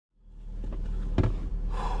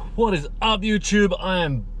What is up, YouTube? I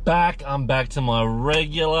am back. I'm back to my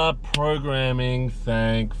regular programming,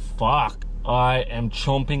 thank fuck. I am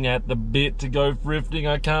chomping at the bit to go thrifting.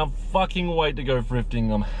 I can't fucking wait to go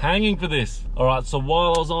thrifting. I'm hanging for this. Alright, so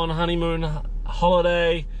while I was on honeymoon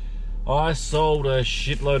holiday, I sold a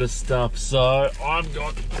shitload of stuff. So I've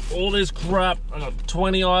got all this crap. I got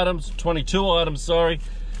 22 items, sorry,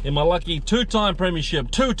 in my lucky two-time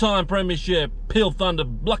premiership Peel Thunder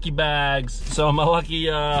lucky bags. So my lucky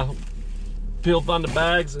Peel Thunder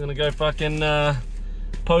bags, I'm gonna go fucking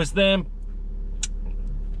post them.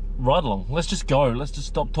 Right along, let's just go. Let's just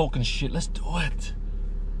stop talking shit. Let's do it.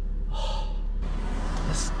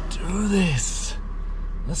 Let's do this.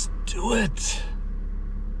 Let's do it.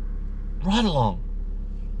 Right along.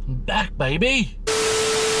 I'm back, baby.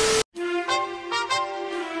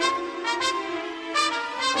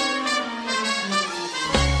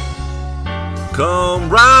 Come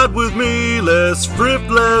ride with me, let's thrift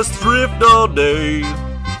all day.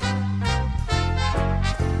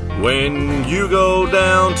 When you go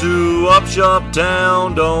down to Up Shop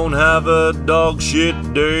Town, don't have a dog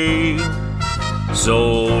shit day.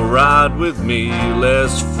 So ride with me,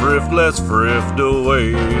 let's thrift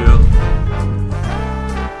away.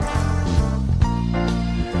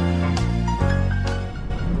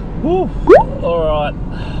 Woo. Alright.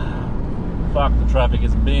 Fuck, the traffic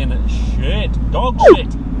has been shit. Dog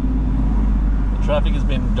shit. The traffic has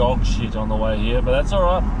been dog shit on the way here, but that's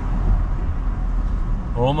alright.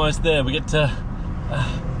 We're almost there. We get to... I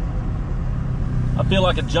feel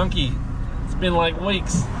like a junkie. It's been like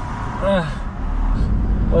weeks.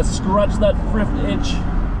 Let's scratch that thrift itch.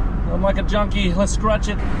 I'm like a junkie. Let's scratch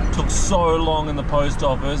it. Took so long in the post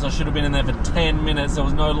office. I should have been in there for 10 minutes. There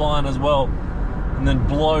was no line as well. And then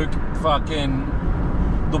bloke fucking...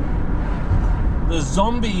 The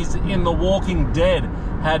zombies in The Walking Dead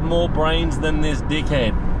had more brains than this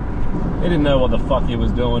dickhead. He didn't know what the fuck he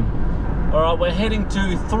was doing. Alright, we're heading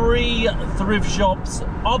to 3 thrift shops,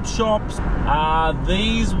 op shops.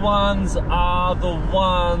 These ones are the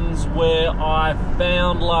ones where I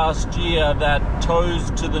found last year that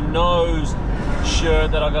toes to the nose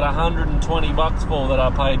shirt that I got 120 bucks for, that I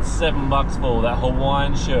paid 7 bucks for, that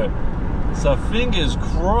Hawaiian shirt. So fingers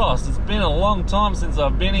crossed. It's been a long time since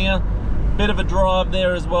I've been here. Bit of a drive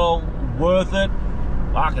there as well, worth it.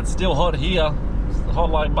 Fuck, it's still hot here. It's hot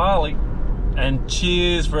like Bali. And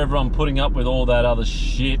cheers for everyone putting up with all that other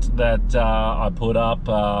shit that I put up,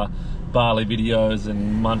 Bali videos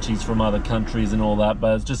and munchies from other countries and all that.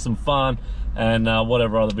 But it's just some fun, and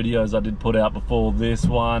whatever other videos I did put out before this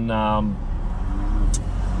one. Yeah,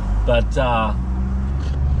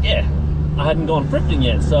 I hadn't gone thrifting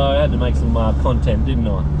yet, so I had to make some content, didn't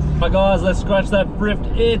I? Right guys, let's scratch that thrift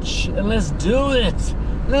itch and let's do it.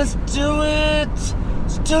 Let's do it.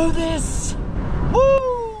 Let's do this.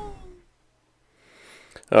 Woo!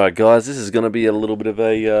 Alright guys, this is going to be a little bit of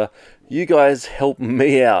a, you guys help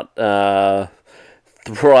me out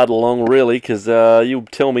right along really, because you'll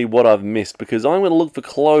tell me what I've missed, because I'm going to look for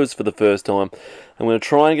clothes for the first time. I'm going to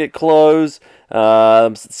try and get clothes,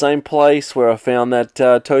 same place where I found that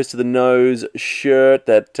toes to the nose shirt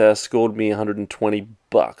that scored me 120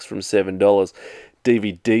 bucks from $7.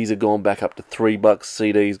 DVDs have gone back up to $3,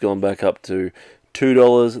 CDs gone back up to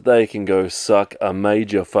 $2. They can go suck a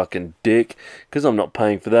major fucking dick, because I'm not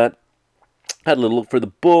paying for that. Had a little look through the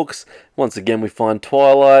books. Once again we find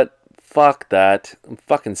Twilight. Fuck that. I'm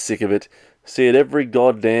fucking sick of it. See it every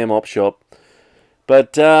goddamn op shop.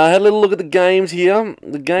 But I had a little look at the games here.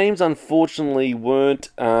 The games unfortunately weren't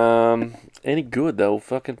any good. They were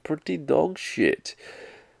fucking pretty dog shit.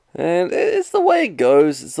 And it's the way it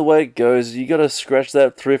goes. It's the way it goes. You gotta scratch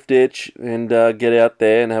that thrift itch and get out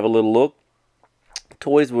there and have a little look.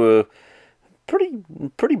 Toys were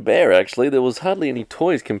pretty bare actually. There was hardly any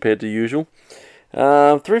toys compared to usual.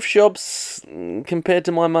 Thrift shops compared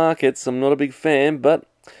to my markets, I'm not a big fan, but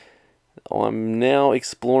I'm now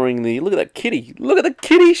exploring the... Look at that kitty. Look at the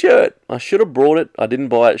kitty shirt. I should have brought it. I didn't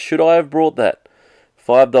buy it. Should I have brought that?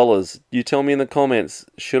 $5. You tell me in the comments.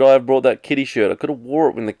 Should I have brought that kitty shirt? I could have wore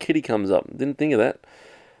it when the kitty comes up. Didn't think of that.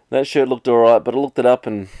 That shirt looked alright, but I looked it up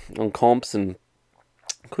on comps and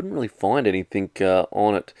couldn't really find anything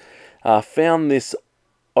on it. Found this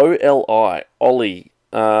Ollie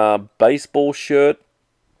baseball shirt.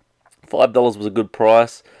 $5 was a good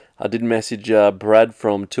price. I did message Brad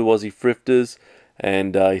from 2 Aussie Thrifters,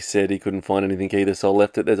 and he said he couldn't find anything either, so I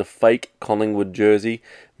left it. There's a fake Collingwood jersey.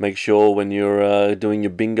 Make sure when you're doing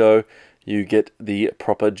your bingo, you get the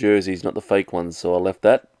proper jerseys, not the fake ones, so I left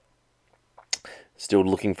that. Still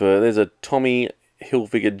looking for... There's a Tommy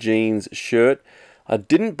Hilfiger jeans shirt. I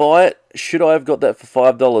didn't buy it. Should I have got that for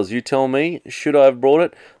 $5? You tell me. Should I have brought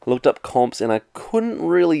it? I looked up comps and I couldn't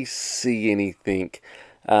really see anything.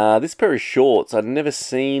 This pair of shorts I'd never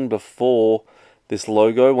seen before. This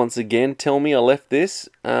logo, once again, tell me I left this.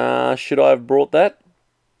 Should I have brought that?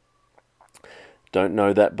 Don't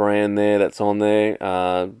know that brand there that's on there.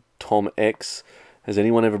 Tom X. Has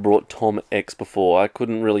anyone ever brought Tom X before? I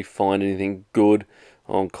couldn't really find anything good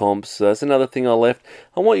on comps. So that's another thing I left.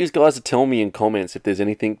 I want you guys to tell me in comments if there's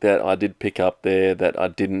anything that I did pick up there that I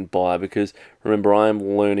didn't buy, because remember, I am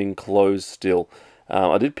learning clothes still.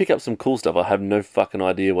 I did pick up some cool stuff. I have no fucking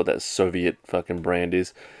idea what that Soviet fucking brand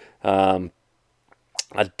is. I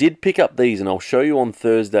did pick up these, and I'll show you on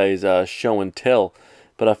Thursday's show and tell.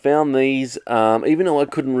 But I found these, even though I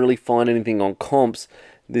couldn't really find anything on comps.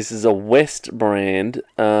 This is a West brand,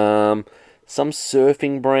 some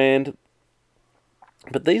surfing brand.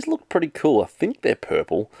 But these look pretty cool. I think they're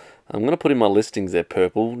purple. I'm going to put in my listings they're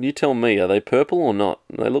purple. You tell me, are they purple or not?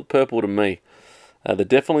 They look purple to me. They're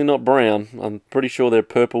definitely not brown. I'm pretty sure they're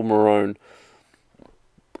purple maroon.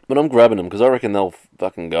 But I'm grabbing them because I reckon they'll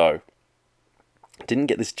fucking go. Didn't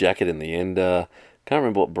get this jacket in the end. Can't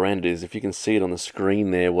remember what brand it is. If you can see it on the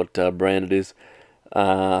screen there, what brand it is.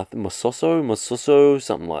 Masoso,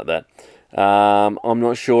 something like that. I'm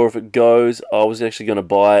not sure if it goes. I was actually going to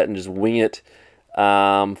buy it and just wing it.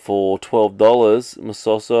 For $12,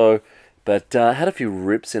 Masoso, but had a few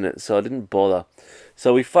rips in it, so I didn't bother.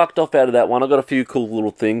 So we fucked off out of that one. I got a few cool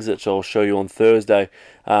little things that I'll show you on Thursday.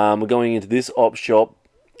 We're going into this op shop.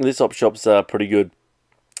 This op shop's pretty good.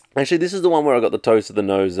 Actually, this is the one where I got the toast of the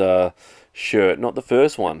nose shirt, not the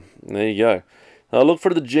first one. There you go. Look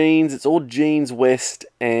for the jeans. It's all Jeans West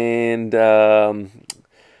and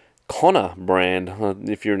Connor brand.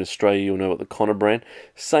 If you're in Australia, you'll know what the Connor brand.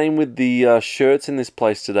 Same with the shirts in this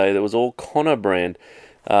place today. That was all Connor brand.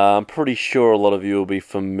 I'm pretty sure a lot of you will be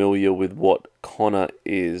familiar with what Connor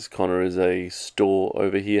is. Connor is a store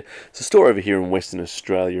over here. It's a store over here in Western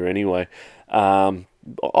Australia anyway.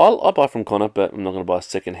 I'll buy from Connor, but I'm not going to buy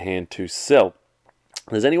second hand to sell.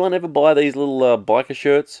 Does anyone ever buy these little biker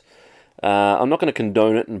shirts? I'm not going to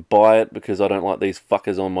condone it and buy it because I don't like these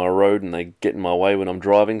fuckers on my road and they get in my way when I'm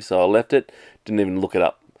driving, so I left it. Didn't even look it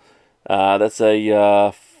up. That's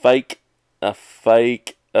a fake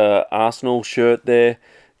Arsenal shirt there.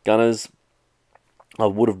 Gunners. I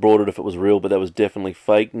would have brought it if it was real, but that was definitely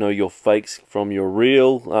fake. Know your fakes from your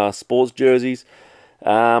real sports jerseys.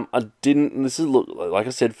 I didn't. This is, like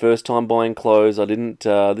I said, first time buying clothes. I didn't.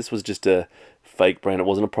 This was just a fake brand. It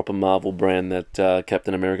wasn't a proper Marvel brand, that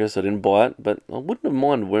Captain America, so I didn't buy it, but I wouldn't have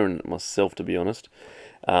minded wearing it myself, to be honest.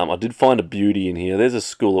 I did find a beauty in here. There's a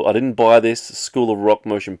I didn't buy this School of Rock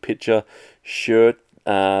motion picture shirt.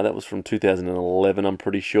 That was from 2011, I'm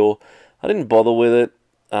pretty sure. I didn't bother with it.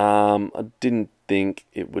 I didn't think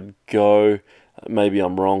it would go. Maybe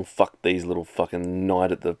I'm wrong. Fuck these little fucking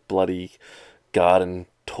Night at the Bloody Garden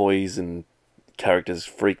toys and characters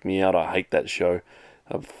freak me out. I hate that show.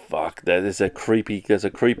 Fuck, there's a creepy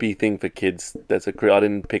thing for kids. I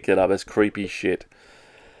didn't pick it up. That's creepy shit.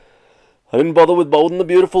 I didn't bother with Bold and the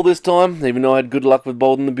Beautiful this time, even though I had good luck with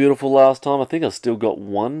Bold and the Beautiful last time. I think I've still got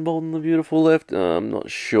one Bold and the Beautiful left. I'm not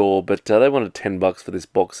sure, but they wanted $10 for this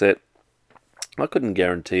box set. I couldn't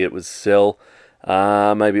guarantee it would sell.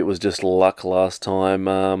 Maybe it was just luck last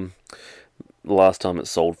time. Last time it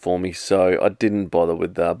sold for me, so I didn't bother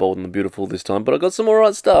with Bold and the Beautiful this time. But I got some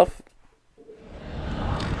alright stuff.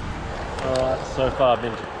 Alright, so far I've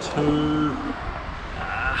been to two.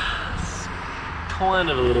 It's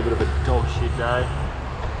kind of a little bit of a dog shit day.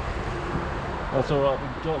 That's alright,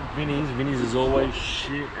 we've got Vinnie's. Vinnie's is always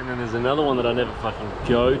shit. And then there's another one that I never fucking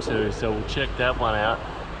go to, so we'll check that one out.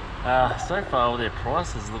 So far all their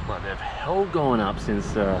prices look like they've hell gone up since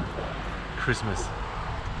Christmas.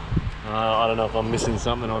 I don't know if I'm missing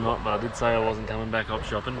something or not, but I did say I wasn't coming back op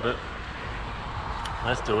shopping, but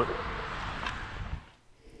let's do it.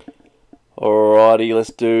 Alrighty,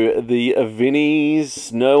 let's do the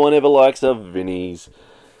Vinnies. No one ever likes a Vinnies.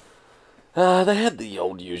 They had the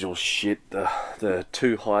old usual shit, the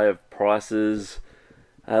too high of prices.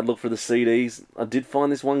 I had a look for the CDs. I did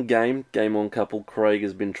find this one game on couple. Craig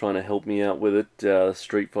has been trying to help me out with it,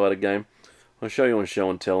 Street Fighter game. I'll show you on show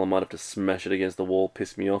and tell. I might have to smash it against the wall,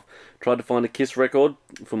 piss me off. Tried to find a Kiss record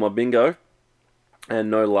for my bingo, and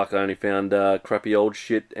no luck. I only found crappy old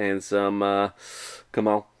shit and some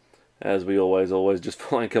Kamal. As we always just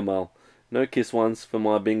find Kamal. No Kiss ones for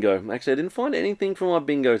my bingo. Actually, I didn't find anything for my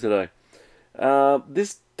bingo today.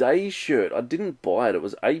 This day shirt, I didn't buy it. It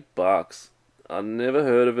was $8. I never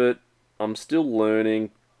heard of it. I'm still learning.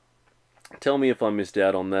 Tell me if I missed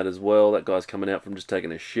out on that as well. That guy's coming out from just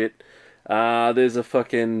taking a shit. There's a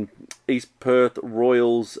fucking East Perth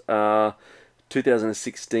Royals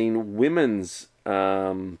 2016 women's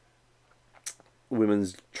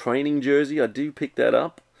training jersey. I do pick that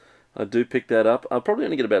up. I'll probably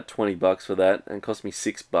only get about 20 bucks for that, and it cost me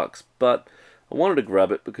 $6. But I wanted to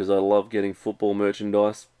grab it because I love getting football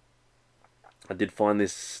merchandise. I did find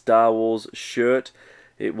this Star Wars shirt.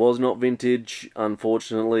 It was not vintage,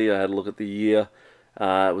 unfortunately. I had a look at the year.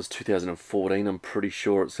 It was 2014, I'm pretty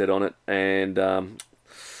sure it said on it. And I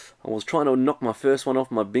was trying to knock my first one off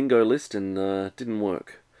my bingo list, and it didn't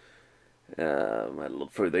work. I had a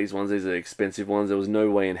look through these ones. These are expensive ones. There was no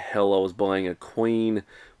way in hell I was buying a Queen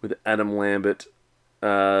with Adam Lambert.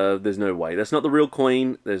 There's no way. That's not the real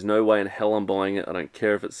Queen. There's no way in hell I'm buying it. I don't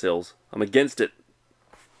care if it sells. I'm against it.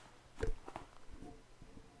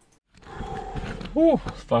 Ooh,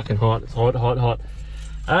 it's fucking hot. It's hot, hot, hot.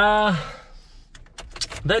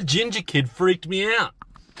 That ginger kid freaked me out.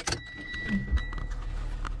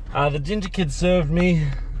 The ginger kid served me.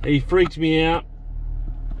 He freaked me out.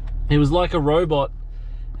 He was like a robot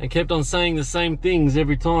and kept on saying the same things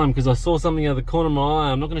every time because I saw something out of the corner of my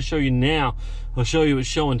eye. I'm not going to show you now. I'll show you at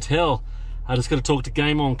show and tell. I just got to talk to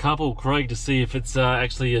Game On Couple, Craig, to see if it's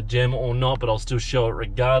actually a gem or not, but I'll still show it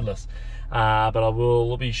regardless. But I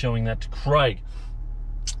will be showing that to Craig.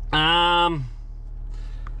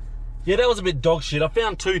 Yeah, that was a bit dog shit. I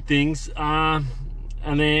found two things. And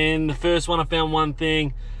then the first one I found one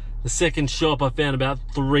thing. The second shop I found about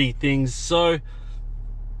 3 things. So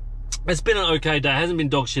it's been an okay day. It hasn't been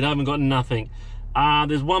dog shit. I haven't got nothing.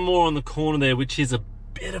 There's one more on the corner there, which is a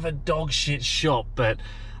bit of a dog shit shop, but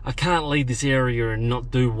I can't leave this area and not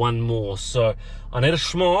do one more. So I need a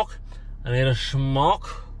smoke. Let me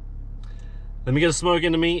get a smoke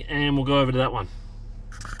into me and we'll go over to that one.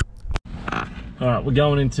 All right, we're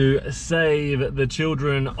going into Save the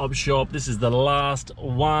Children op shop. This is the last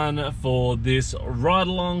one for this ride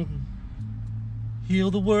along. Heal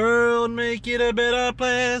the world, make it a better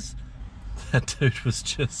place. That dude was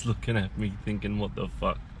just looking at me thinking, what the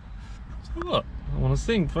fuck? So what? I want to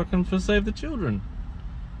sing fucking for Save the Children.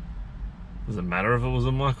 Doesn't matter if it was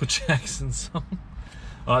a Michael Jackson song.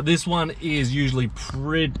 This one is usually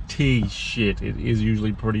pretty shit. It is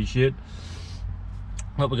usually pretty shit.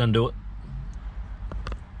 But we're gonna do it.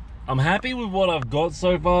 I'm happy with what I've got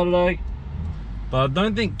so far today, but I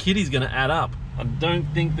don't think kitty's gonna add up. I don't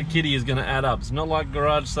think the kitty is gonna add up. It's not like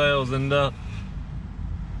garage sales and your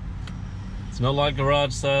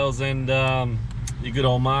good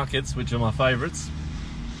old markets, which are my favorites.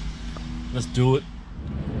 Let's do it.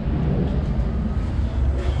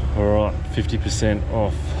 All right, 50%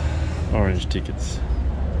 off orange tickets.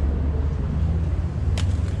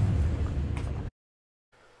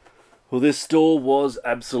 Well, this store was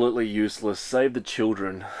absolutely useless. Save the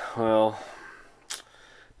Children. Well,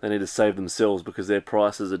 they need to save themselves because their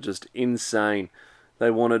prices are just insane.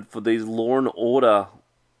 They wanted, for these Law and Order,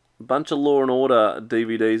 a bunch of Law and Order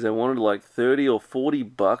DVDs, they wanted like 30 or 40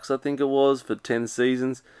 bucks, I think it was, for 10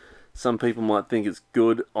 seasons. Some people might think it's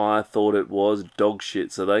good. I thought it was dog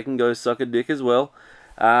shit, so they can go suck a dick as well.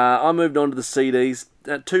 I moved on to the CDs.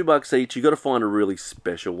 At $2 each, you got to find a really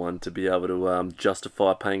special one to be able to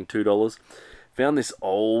justify paying $2. Found this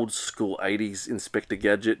old school 80s Inspector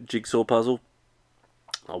Gadget jigsaw puzzle.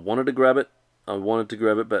 I wanted to grab it,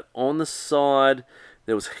 but on the side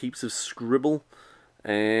there was heaps of scribble,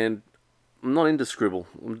 and I'm not into scribble.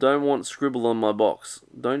 I don't want scribble on my box.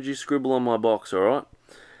 Don't you scribble on my box, alright?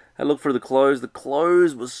 I looked for the clothes. The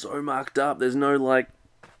clothes was so marked up. There's no like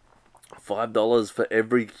 $5 for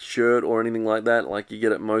every shirt or anything like that, like you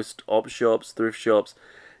get at most op shops, thrift shops.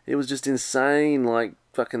 It was just insane, like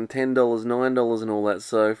fucking $10, $9 and all that,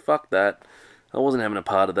 so fuck that. I wasn't having a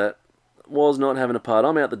part of that. Was not having a part.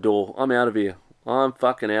 I'm out the door. I'm out of here. I'm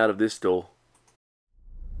fucking out of this store.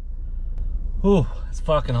 Ooh, it's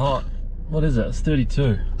fucking hot. What is it? It's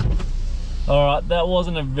 32. Alright, that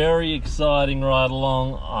wasn't a very exciting ride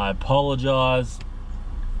along. I apologise.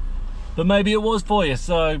 But maybe it was for you,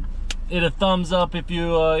 so hit a thumbs up if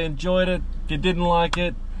you enjoyed it. If you didn't like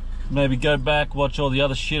it, maybe go back, watch all the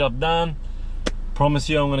other shit I've done. Promise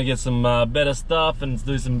you I'm going to get some better stuff and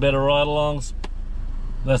do some better ride-alongs.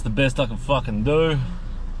 That's the best I can fucking do.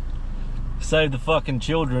 Save the fucking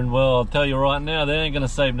children. Well, I'll tell you right now, they ain't going to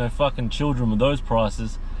save no fucking children with those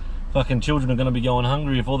prices. Fucking children are going to be going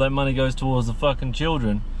hungry if all that money goes towards the fucking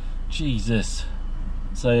children. Jesus.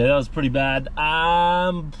 So yeah, that was pretty bad.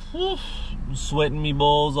 Sweating me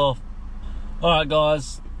balls off. Alright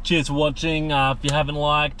guys, cheers for watching. If you haven't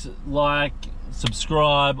liked, like,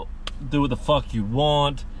 subscribe, do what the fuck you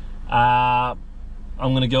want. I'm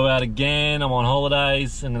gonna go out again. I'm on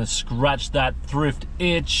holidays. I'm gonna scratch that thrift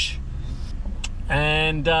itch.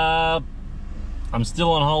 And I'm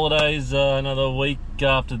still on holidays, another week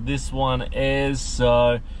after this one airs,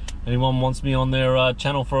 so anyone wants me on their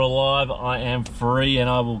channel for a live, I am free and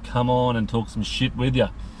I will come on and talk some shit with you.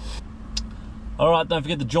 Alright, don't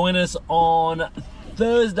forget to join us on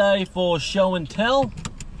Thursday for show and tell.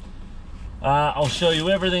 I'll show you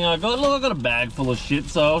everything I got. Look, I've got a bag full of shit,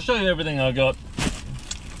 so I'll show you everything I got.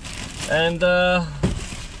 And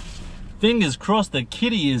fingers crossed the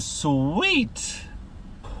kitty is sweet.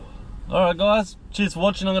 Alright guys, cheers for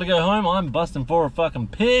watching. I'm gonna go home. I'm busting for a fucking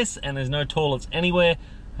piss and there's no toilets anywhere.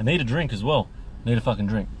 I need a drink as well. Need a fucking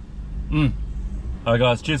drink. Alright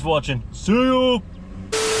guys, cheers for watching. See you!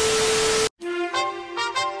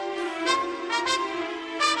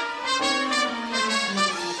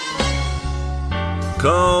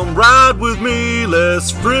 Come ride with me,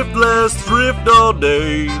 let's thrift all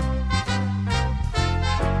day.